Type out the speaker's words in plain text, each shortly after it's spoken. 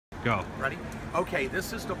Go. Ready? Okay,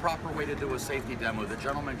 this is the proper way to do a safety demo. The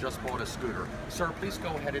gentleman just bought a scooter. Sir, please go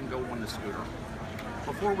ahead and go on the scooter.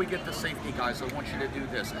 Before we get to safety, guys, I want you to do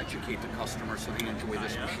this. Educate the customer so they enjoy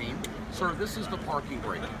this machine. Sir, this is the parking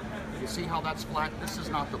brake. You see how that's flat? This is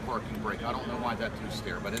not the parking brake. I don't know why that two's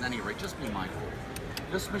there, but at any rate, just be mindful.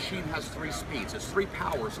 This machine has 3 speeds. It's 3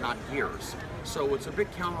 powers, not gears. So it's a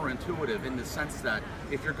bit counterintuitive in the sense that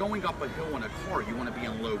if you're going up a hill in a car, you want to be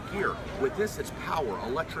in low gear. With this, it's power.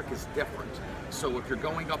 Electric is different. So if you're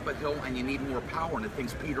going up a hill and you need more power and the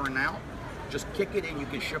thing's petering out, just kick it in. You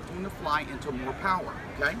can shift on the fly into more power.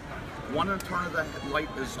 Okay. One turn of the light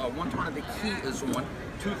is one turn of the key is on.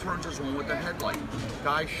 2 turns is on with the headlight.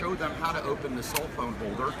 Guys, show them how to open the cell phone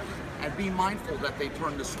holder, and be mindful that they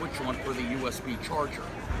turn the switch on for the USB charger.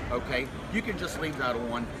 Okay, you can just leave that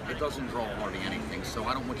on. It doesn't draw hardly anything, so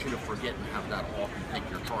I don't want you to forget and have that off and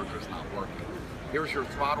think your charger's not working. Here's your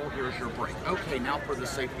throttle. Here's your brake. Okay, now for the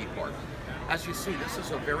safety part. As you see, this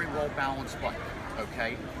is a very well balanced bike.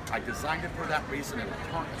 Okay, I designed it for that reason. It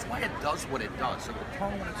will turn. That's why it does what it does. It will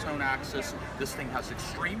turn on its own axis. This thing has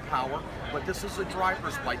extreme power, but this is a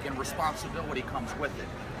driver's bike, and responsibility comes with it.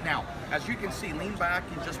 Now, as you can see, lean back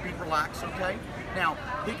and just be relaxed. Okay. Now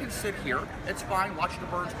he can sit here. It's fine. Watch the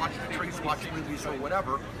birds, watch the trees, watch movies, or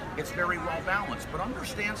whatever. It's very well balanced. But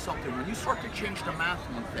understand something. When you start to change the math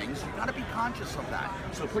on things, you got to be conscious of that.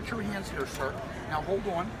 So put your hands here, sir. Now hold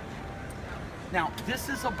on. Now, this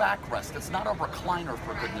is a backrest. It's not a recliner,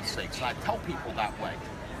 for goodness sakes. I tell people that way.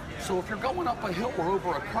 So if you're going up a hill or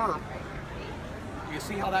over a curb, you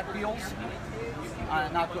see how that feels?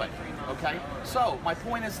 Not good, okay? So my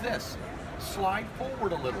point is this. Slide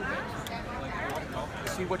forward a little bit.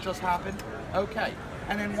 See what just happened? Okay.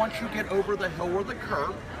 And then once you get over the hill or the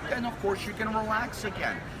curb, then of course you can relax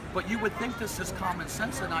again. But you would think this is common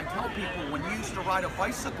sense, and I tell people, when you used to ride a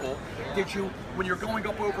bicycle, when you're going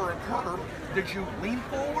up over a curb, did you lean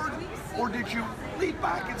forward or did you lean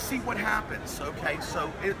back and see what happens? Okay,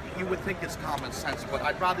 so you would think it's common sense, but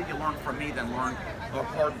I'd rather you learn from me than learn the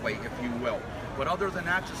hard way, if you will. But other than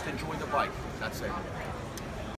that, just enjoy the bike. That's it.